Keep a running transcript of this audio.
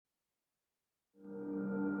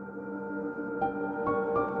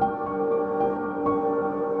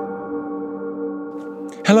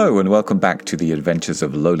Hello and welcome back to the adventures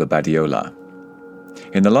of Lola Badiola.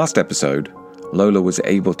 In the last episode, Lola was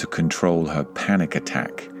able to control her panic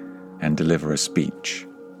attack and deliver a speech.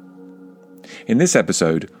 In this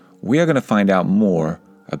episode, we are going to find out more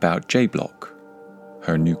about J-Block,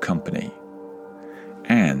 her new company,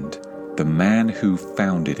 and the man who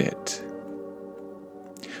founded it.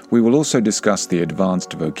 We will also discuss the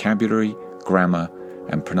advanced vocabulary, grammar,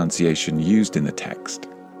 and pronunciation used in the text.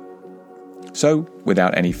 So,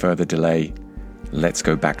 without any further delay, let's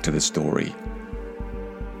go back to the story.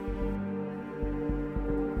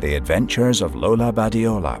 The Adventures of Lola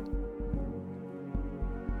Badiola.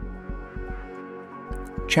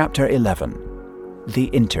 Chapter 11. The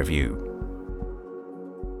Interview.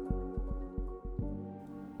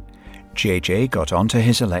 JJ got onto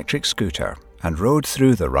his electric scooter and rode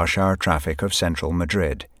through the rush-hour traffic of central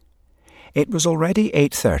Madrid. It was already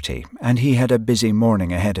 8:30 and he had a busy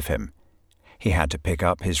morning ahead of him. He had to pick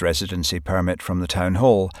up his residency permit from the town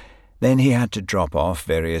hall, then he had to drop off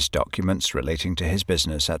various documents relating to his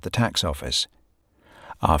business at the tax office.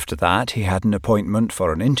 After that, he had an appointment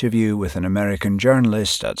for an interview with an American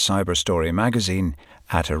journalist at Cyberstory magazine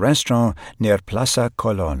at a restaurant near Plaza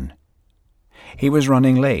Colón. He was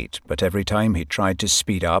running late, but every time he tried to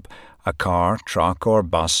speed up, a car, truck or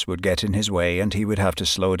bus would get in his way and he would have to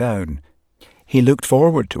slow down. He looked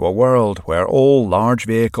forward to a world where all large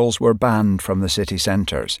vehicles were banned from the city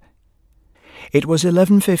centres. It was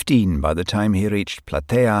 11:15 by the time he reached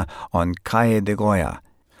Platea on Calle de Goya,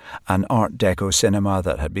 an Art Deco cinema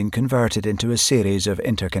that had been converted into a series of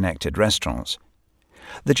interconnected restaurants.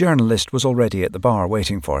 The journalist was already at the bar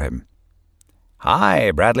waiting for him.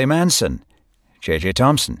 "Hi, Bradley Manson. J.J.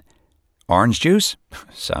 Thompson. Orange juice?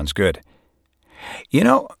 Sounds good. You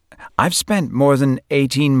know, I've spent more than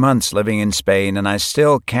 18 months living in Spain and I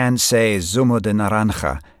still can't say zumo de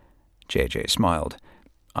naranja." JJ smiled.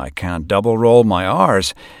 "I can't double roll my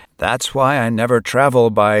R's. That's why I never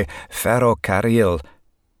travel by ferrocarril."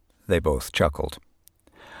 They both chuckled.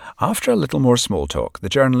 After a little more small talk, the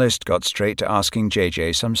journalist got straight to asking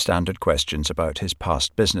JJ some standard questions about his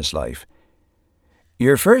past business life.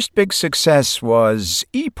 "Your first big success was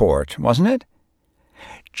ePort, wasn't it?"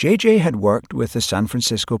 JJ had worked with the San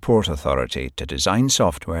Francisco Port Authority to design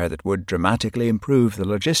software that would dramatically improve the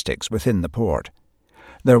logistics within the port.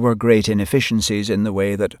 There were great inefficiencies in the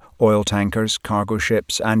way that oil tankers, cargo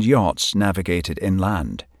ships, and yachts navigated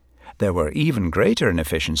inland. There were even greater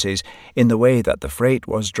inefficiencies in the way that the freight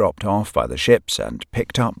was dropped off by the ships and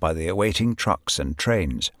picked up by the awaiting trucks and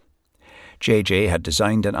trains. JJ had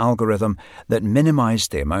designed an algorithm that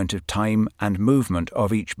minimized the amount of time and movement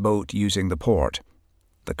of each boat using the port.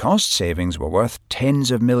 The cost savings were worth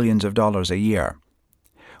tens of millions of dollars a year.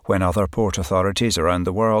 When other port authorities around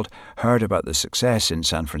the world heard about the success in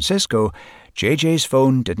San Francisco, JJ's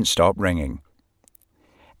phone didn't stop ringing.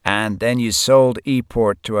 "And then you sold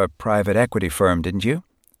ePort to a private equity firm, didn't you?"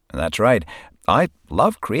 "That's right. I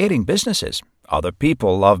love creating businesses. Other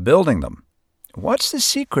people love building them." "What's the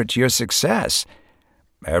secret to your success?"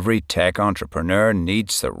 "Every tech entrepreneur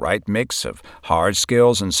needs the right mix of hard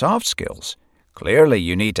skills and soft skills. Clearly,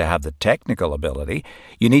 you need to have the technical ability.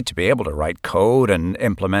 You need to be able to write code and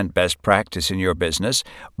implement best practice in your business.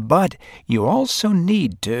 But you also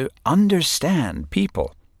need to understand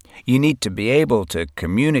people. You need to be able to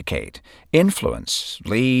communicate, influence,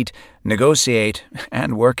 lead, negotiate,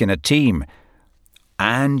 and work in a team.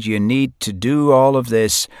 And you need to do all of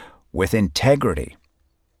this with integrity.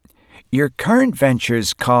 Your current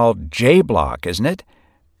venture's called J-Block, isn't it?"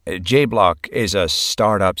 J-Block is a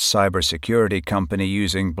startup cybersecurity company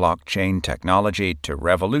using blockchain technology to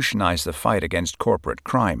revolutionize the fight against corporate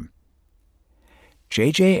crime.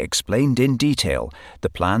 JJ explained in detail the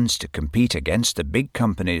plans to compete against the big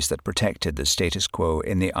companies that protected the status quo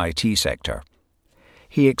in the IT sector.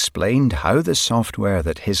 He explained how the software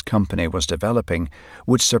that his company was developing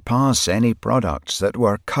would surpass any products that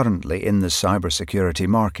were currently in the cybersecurity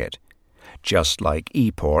market. Just like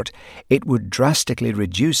ePort, it would drastically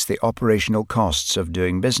reduce the operational costs of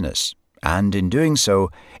doing business, and in doing so,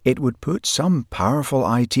 it would put some powerful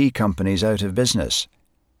IT companies out of business.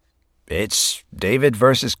 "It's David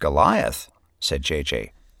versus Goliath," said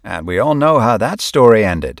JJ, "and we all know how that story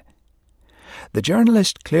ended." The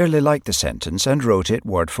journalist clearly liked the sentence and wrote it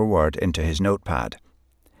word for word into his notepad.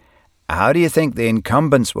 "How do you think the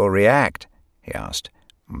incumbents will react?" he asked.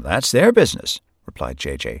 "That's their business," replied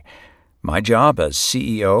JJ. "My job as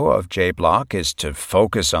CEO of J-Block is to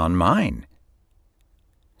focus on mine."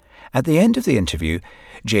 At the end of the interview,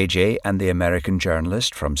 JJ and the American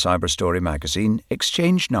journalist from Cyberstory magazine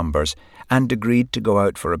exchanged numbers and agreed to go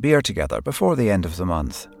out for a beer together before the end of the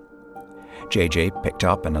month. JJ picked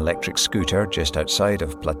up an electric scooter just outside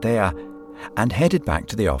of Platea and headed back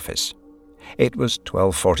to the office. It was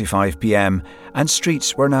 12:45 p.m. and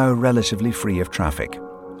streets were now relatively free of traffic.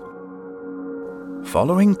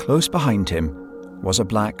 Following close behind him was a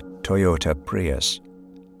black Toyota Prius.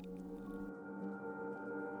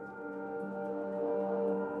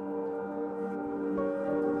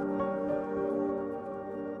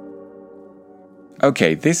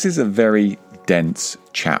 Okay, this is a very dense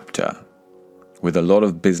chapter with a lot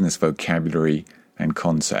of business vocabulary and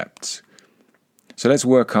concepts. So let's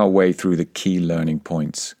work our way through the key learning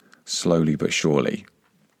points slowly but surely.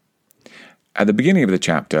 At the beginning of the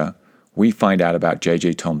chapter, we find out about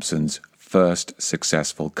J.J. Thomson's first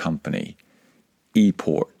successful company,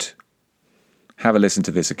 ePort. Have a listen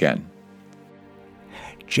to this again.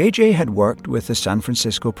 JJ had worked with the San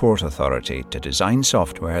Francisco Port Authority to design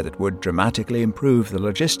software that would dramatically improve the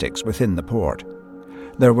logistics within the port.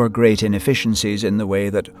 There were great inefficiencies in the way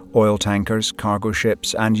that oil tankers, cargo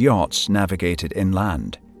ships, and yachts navigated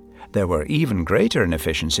inland. There were even greater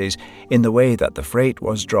inefficiencies in the way that the freight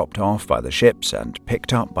was dropped off by the ships and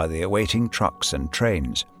picked up by the awaiting trucks and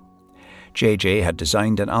trains. JJ had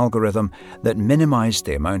designed an algorithm that minimized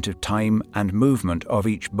the amount of time and movement of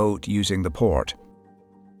each boat using the port.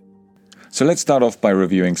 So let's start off by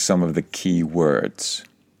reviewing some of the key words.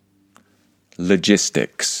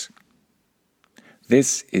 Logistics.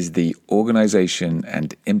 This is the organization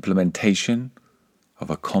and implementation of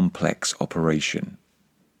a complex operation.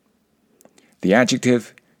 The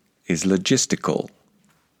adjective is logistical.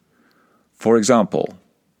 For example,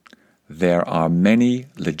 there are many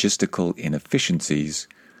logistical inefficiencies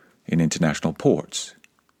in international ports.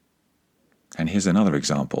 And here's another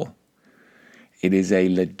example. It is a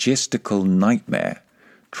logistical nightmare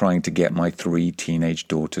trying to get my 3 teenage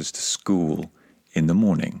daughters to school in the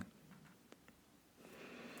morning.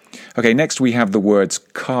 Okay, next we have the words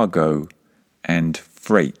cargo and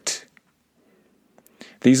freight.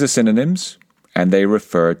 These are synonyms, and they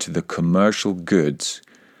refer to the commercial goods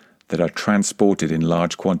that are transported in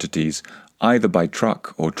large quantities either by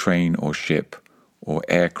truck or train or ship or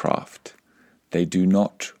aircraft. They do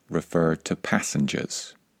not refer to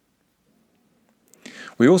passengers.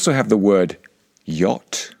 We also have the word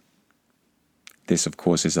yacht. This, of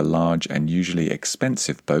course, is a large and usually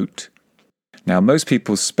expensive boat. Now, most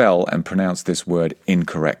people spell and pronounce this word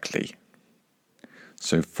incorrectly.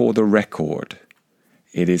 So for the record,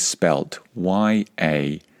 it is spelled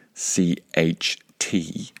Y-A-C-H-T,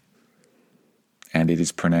 and it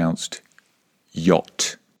is pronounced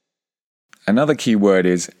yacht. Another key word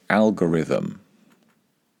is algorithm.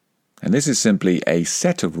 And this is simply a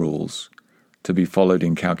set of rules to be followed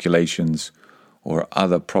in calculations or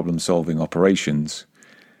other problem-solving operations,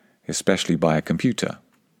 especially by a computer.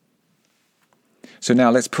 So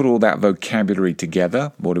now let's put all that vocabulary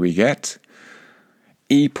together. What do we get?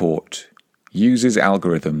 ePort uses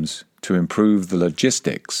algorithms to improve the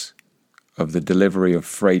logistics of the delivery of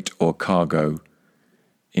freight or cargo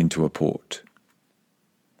into a port.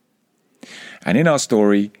 And in our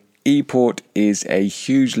story, ePort is a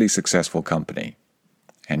hugely successful company,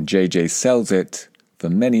 and JJ sells it for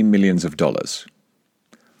many millions of dollars.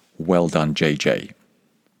 Well done, JJ.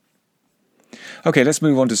 Okay, let's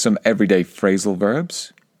move on to some everyday phrasal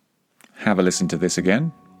verbs. Have a listen to this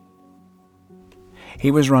again. He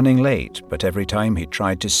was running late, but every time he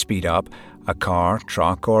tried to speed up, a car,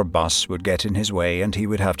 truck, or bus would get in his way and he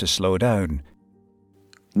would have to slow down.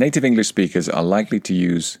 Native English speakers are likely to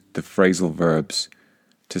use the phrasal verbs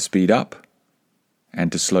to speed up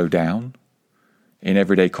and to slow down in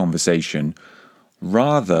everyday conversation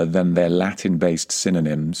rather than their Latin-based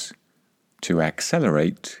synonyms to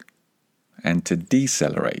accelerate and to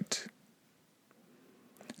decelerate.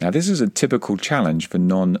 Now, this is a typical challenge for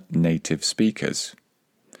non-native speakers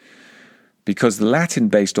because the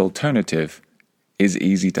Latin-based alternative is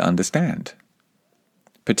easy to understand,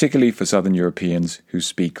 particularly for Southern Europeans who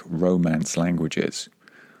speak Romance languages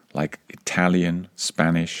like Italian,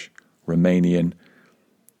 Spanish, Romanian,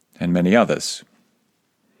 and many others.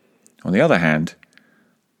 On the other hand,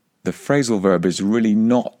 the phrasal verb is really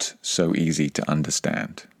not so easy to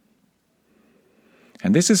understand.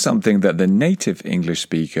 And this is something that the native English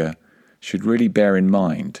speaker should really bear in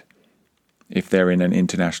mind if they're in an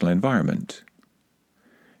international environment.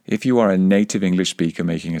 If you are a native English speaker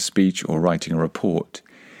making a speech or writing a report,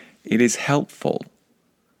 it is helpful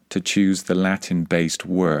to choose the Latin-based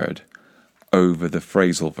word over the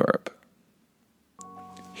phrasal verb.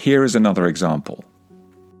 Here is another example.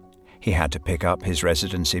 He had to pick up his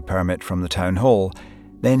residency permit from the town hall.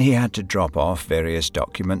 Then he had to drop off various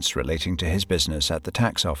documents relating to his business at the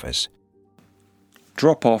tax office.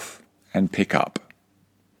 Drop off and pick up.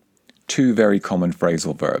 Two very common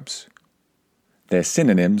phrasal verbs. Their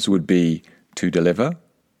synonyms would be to deliver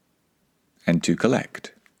and to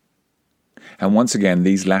collect. And once again,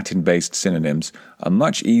 these Latin-based synonyms are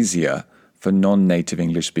much easier for non-native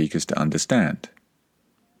English speakers to understand.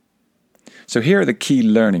 So here are the key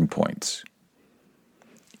learning points.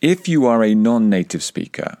 If you are a non-native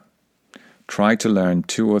speaker, try to learn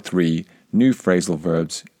 2 or 3 new phrasal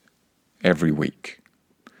verbs every week.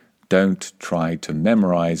 Don't try to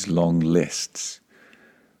memorize long lists.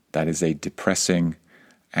 That is a depressing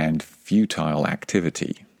and futile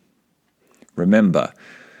activity. Remember,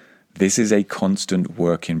 this is a constant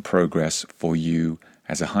work in progress for you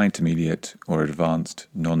as a high intermediate or advanced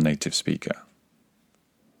non-native speaker.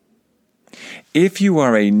 If you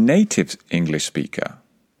are a native English speaker,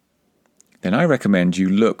 then I recommend you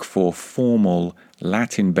look for formal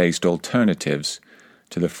Latin-based alternatives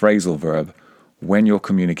to the phrasal verb when you're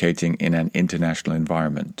communicating in an international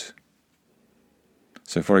environment.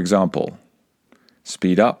 So for example,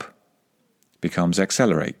 speed up becomes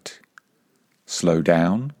accelerate. Slow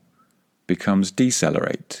down becomes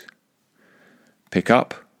decelerate. Pick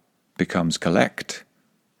up becomes collect.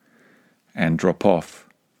 And drop off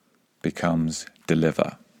becomes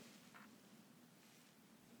deliver.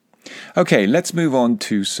 Okay, let's move on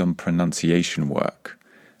to some pronunciation work.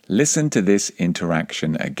 Listen to this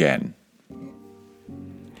interaction again.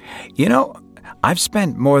 You know, I've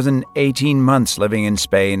spent more than 18 months living in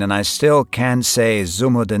Spain and I still can't say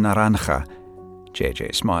zumo de naranja.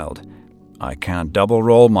 JJ smiled. I can't double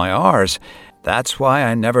roll my R's. That's why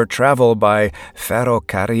I never travel by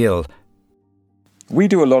ferrocarril. We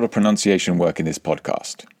do a lot of pronunciation work in this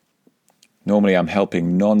podcast. Normally I'm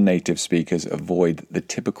helping non-native speakers avoid the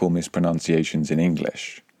typical mispronunciations in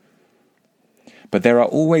English. But there are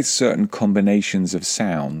always certain combinations of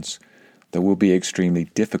sounds that will be extremely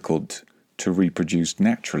difficult to reproduce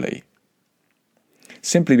naturally,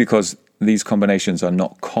 simply because these combinations are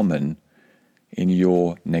not common in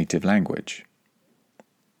your native language.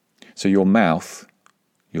 So your mouth,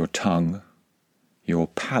 your tongue, your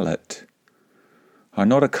palate are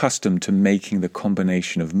not accustomed to making the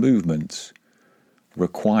combination of movements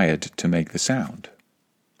required to make the sound.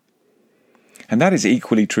 And that is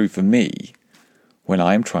equally true for me when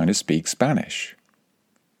I am trying to speak Spanish.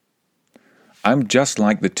 I'm just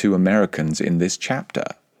like the 2 Americans in this chapter.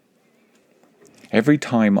 Every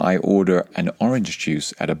time I order an orange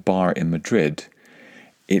juice at a bar in Madrid,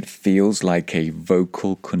 it feels like a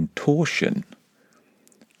vocal contortion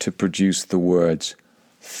to produce the words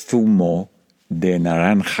zumo de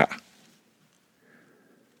naranja.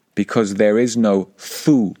 Because there is no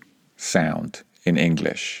thu sound in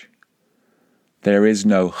English. There is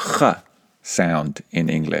no ch sound in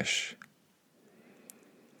English.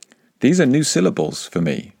 These are new syllables for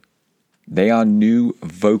me. They are new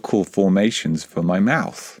vocal formations for my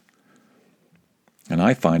mouth. And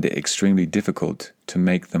I find it extremely difficult to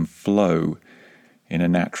make them flow in a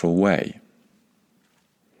natural way.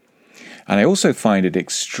 And I also find it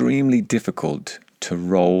extremely difficult to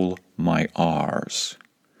roll my R's.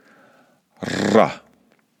 Ra.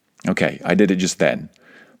 Okay, I did it just then,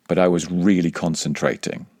 but I was really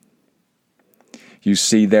concentrating. You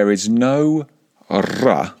see, there is no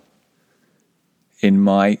ra in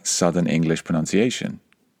my Southern English pronunciation.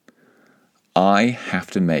 I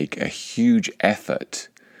have to make a huge effort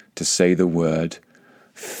to say the word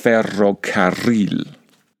ferrocarril.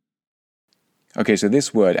 Okay, so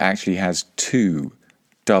this word actually has 2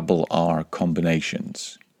 double R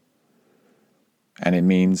combinations. And it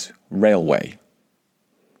means railway.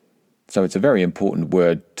 So it's a very important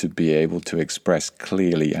word to be able to express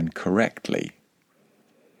clearly and correctly.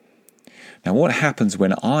 Now what happens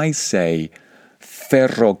when I say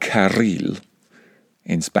ferrocarril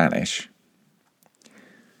in Spanish?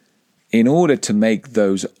 In order to make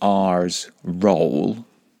those R's roll,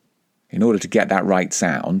 in order to get that right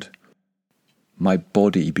sound, my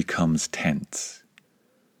body becomes tense.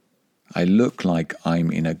 I look like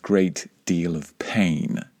I'm in a great deal of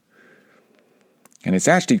pain. And it's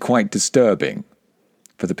actually quite disturbing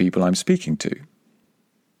for the people I'm speaking to.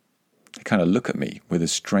 They kind of look at me with a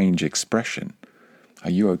strange expression. Are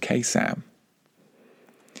you okay, Sam?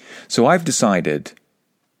 So I've decided,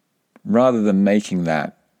 rather than making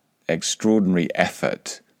that extraordinary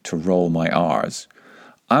effort to roll my R's,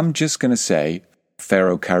 I'm just going to say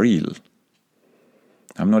ferrocarril.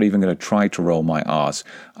 I'm not even going to try to roll my R's.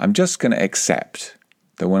 I'm just going to accept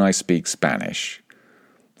that when I speak Spanish,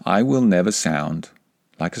 I will never sound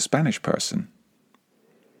like a Spanish person.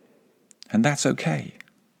 And that's okay.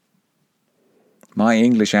 My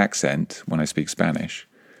English accent, when I speak Spanish,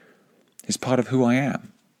 is part of who I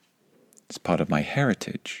am. It's part of my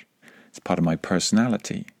heritage. It's part of my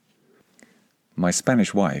personality. My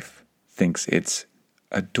Spanish wife thinks it's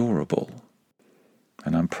adorable,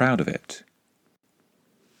 and I'm proud of it.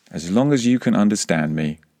 As long as you can understand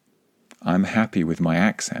me, I'm happy with my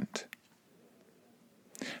accent.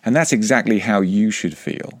 And that's exactly how you should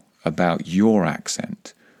feel about your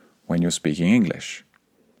accent when you're speaking English.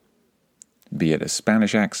 Be it a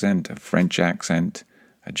Spanish accent, a French accent,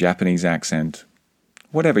 a Japanese accent,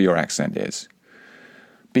 whatever your accent is.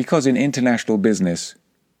 Because in international business,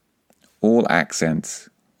 all accents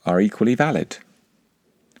are equally valid,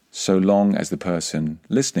 so long as the person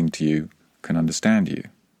listening to you can understand you.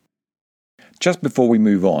 Just before we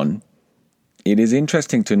move on, it is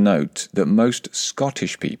interesting to note that most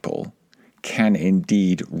Scottish people can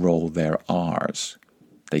indeed roll their R's.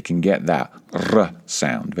 They can get that R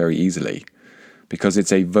sound very easily because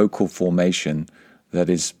it's a vocal formation that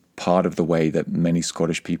is part of the way that many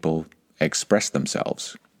Scottish people express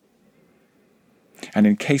themselves. And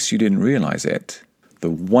in case you didn't realize it,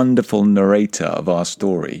 the wonderful narrator of our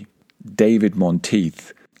story, David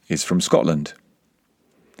Monteith, is from Scotland.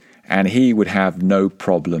 And he would have no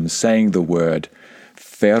problem saying the word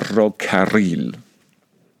ferrocarril.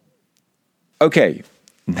 Okay,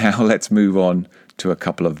 now let's move on to a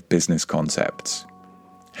couple of business concepts.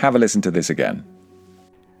 Have a listen to this again.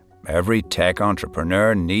 Every tech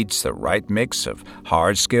entrepreneur needs the right mix of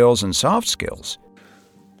hard skills and soft skills.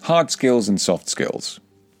 Hard skills and soft skills.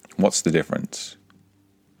 What's the difference?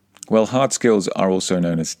 Well, hard skills are also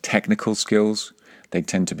known as technical skills. They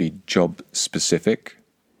tend to be job specific.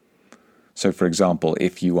 So, for example,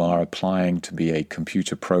 if you are applying to be a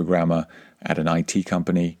computer programmer at an IT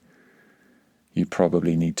company, you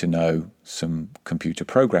probably need to know some computer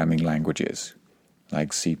programming languages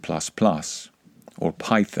like C++ or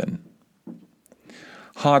Python.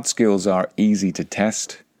 Hard skills are easy to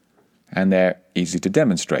test and they're easy to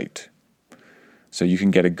demonstrate. So you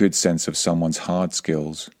can get a good sense of someone's hard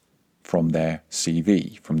skills from their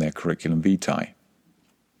CV, from their curriculum vitae.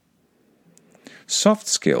 Soft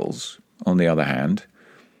skills, on the other hand,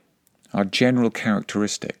 are general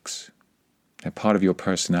characteristics. They're part of your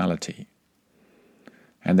personality.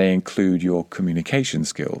 And they include your communication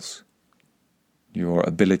skills, your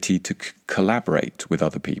ability to collaborate with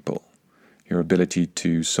other people, your ability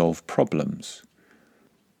to solve problems.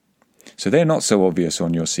 So they're not so obvious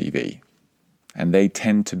on your CV, and they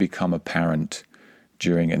tend to become apparent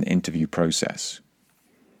during an interview process.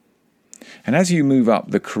 And as you move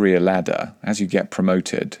up the career ladder, as you get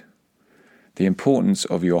promoted, the importance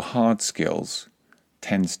of your hard skills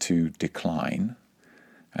tends to decline,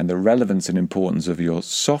 and the relevance and importance of your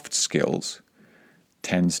soft skills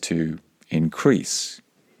tends to increase.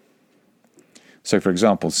 So, for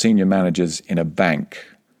example, senior managers in a bank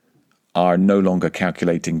are no longer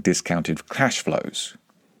calculating discounted cash flows.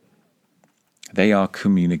 They are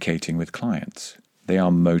communicating with clients. They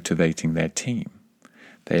are motivating their team.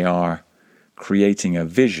 They are creating a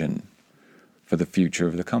vision for the future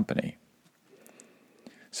of the company.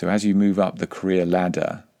 So as you move up the career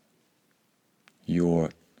ladder, your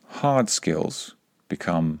hard skills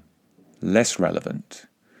become less relevant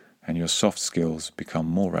and your soft skills become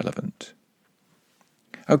more relevant.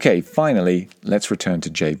 Okay, finally, let's return to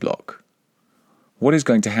J-Block. What is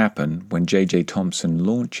going to happen when J.J. Thomson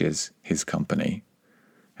launches his company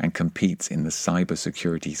and competes in the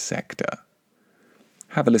cybersecurity sector?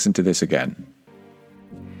 Have a listen to this again.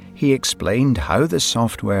 He explained how the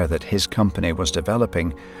software that his company was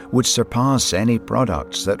developing would surpass any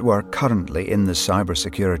products that were currently in the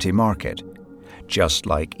cybersecurity market. Just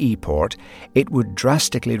like ePort, it would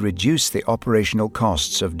drastically reduce the operational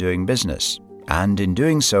costs of doing business, and in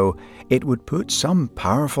doing so, it would put some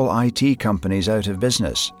powerful IT companies out of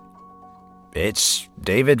business. "It's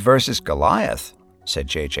David versus Goliath," said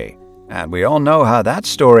JJ, "and we all know how that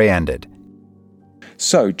story ended."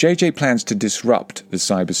 So, JJ plans to disrupt the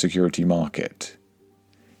cybersecurity market.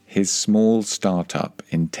 His small startup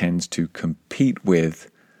intends to compete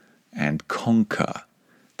with and conquer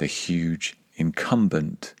the huge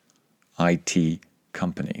incumbent IT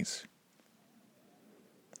companies.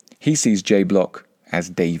 He sees J-Block as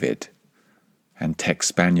David and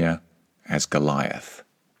TechSpania as Goliath.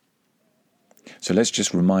 So let's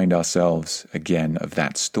just remind ourselves again of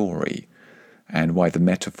that story and why the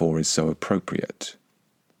metaphor is so appropriate.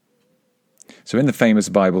 So in the famous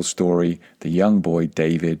Bible story, the young boy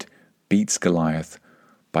David beats Goliath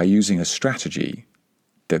by using a strategy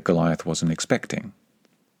that Goliath wasn't expecting.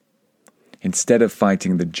 Instead of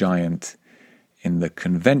fighting the giant in the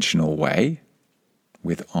conventional way,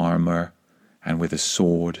 with armor and with a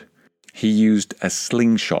sword, he used a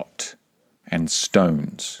slingshot and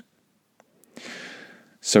stones.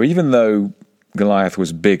 So even though Goliath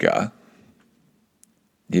was bigger,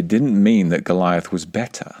 it didn't mean that Goliath was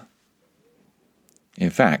better. In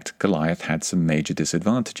fact, Goliath had some major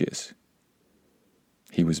disadvantages.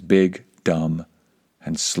 He was big, dumb,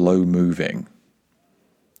 and slow-moving,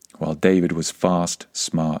 while David was fast,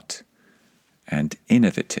 smart, and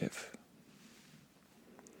innovative.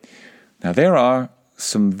 Now, there are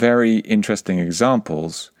some very interesting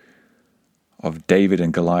examples of David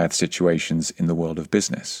and Goliath situations in the world of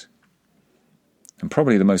business. And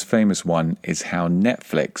probably the most famous one is how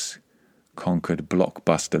Netflix conquered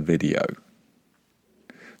Blockbuster Video.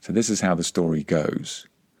 So this is how the story goes.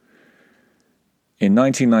 In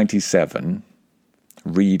 1997,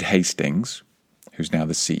 Reed Hastings, who's now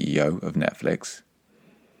the CEO of Netflix,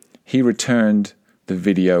 he returned the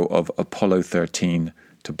video of Apollo 13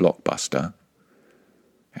 to Blockbuster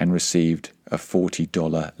and received a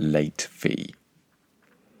 $40 late fee.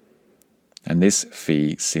 And this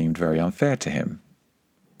fee seemed very unfair to him.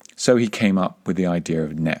 So he came up with the idea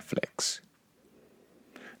of Netflix.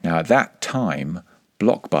 Now, at that time,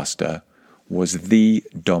 Blockbuster was the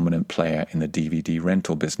dominant player in the DVD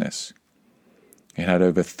rental business. It had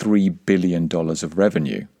over $3 billion of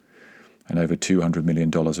revenue and over $200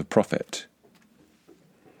 million of profit.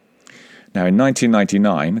 Now, in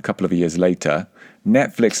 1999, a couple of years later,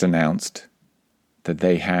 Netflix announced that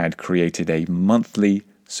they had created a monthly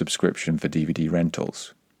subscription for DVD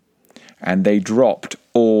rentals, and they dropped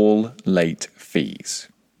all late fees.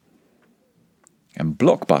 And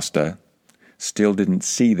Blockbuster still didn't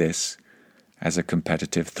see this as a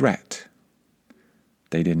competitive threat.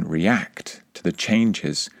 They didn't react to the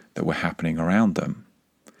changes that were happening around them,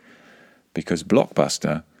 because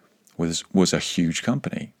Blockbuster was a huge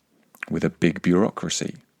company with a big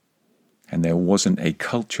bureaucracy, and there wasn't a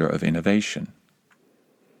culture of innovation.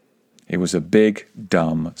 It was a big,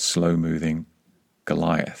 dumb, slow-moving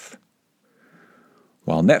Goliath,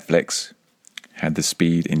 while Netflix had the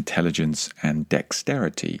speed, intelligence, and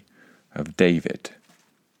dexterity of David.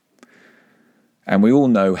 And we all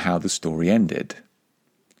know how the story ended,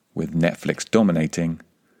 with Netflix dominating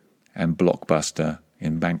and Blockbuster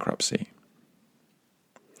in bankruptcy.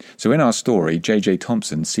 So in our story, J.J.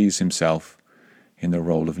 Thompson sees himself in the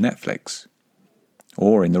role of Netflix,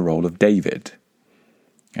 or in the role of David,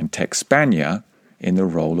 and Tex Spania in the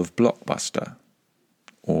role of Blockbuster,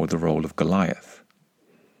 or the role of Goliath.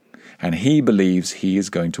 And he believes he is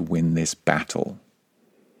going to win this battle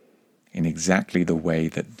in exactly the way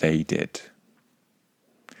that they did,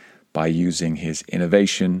 by using his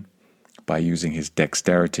innovation, by using his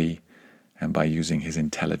dexterity, and by using his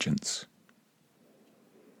intelligence.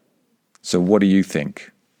 So what do you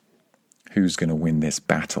think? Who's going to win this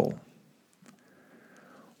battle?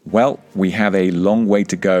 Well, we have a long way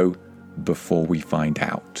to go before we find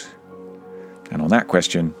out. And on that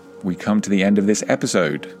question, we come to the end of this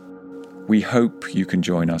episode. We hope you can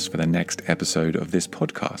join us for the next episode of this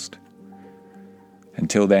podcast.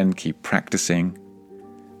 Until then, keep practicing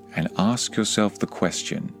and ask yourself the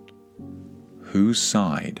question, whose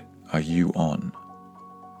side are you on?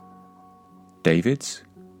 David's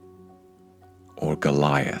or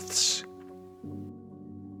Goliath's?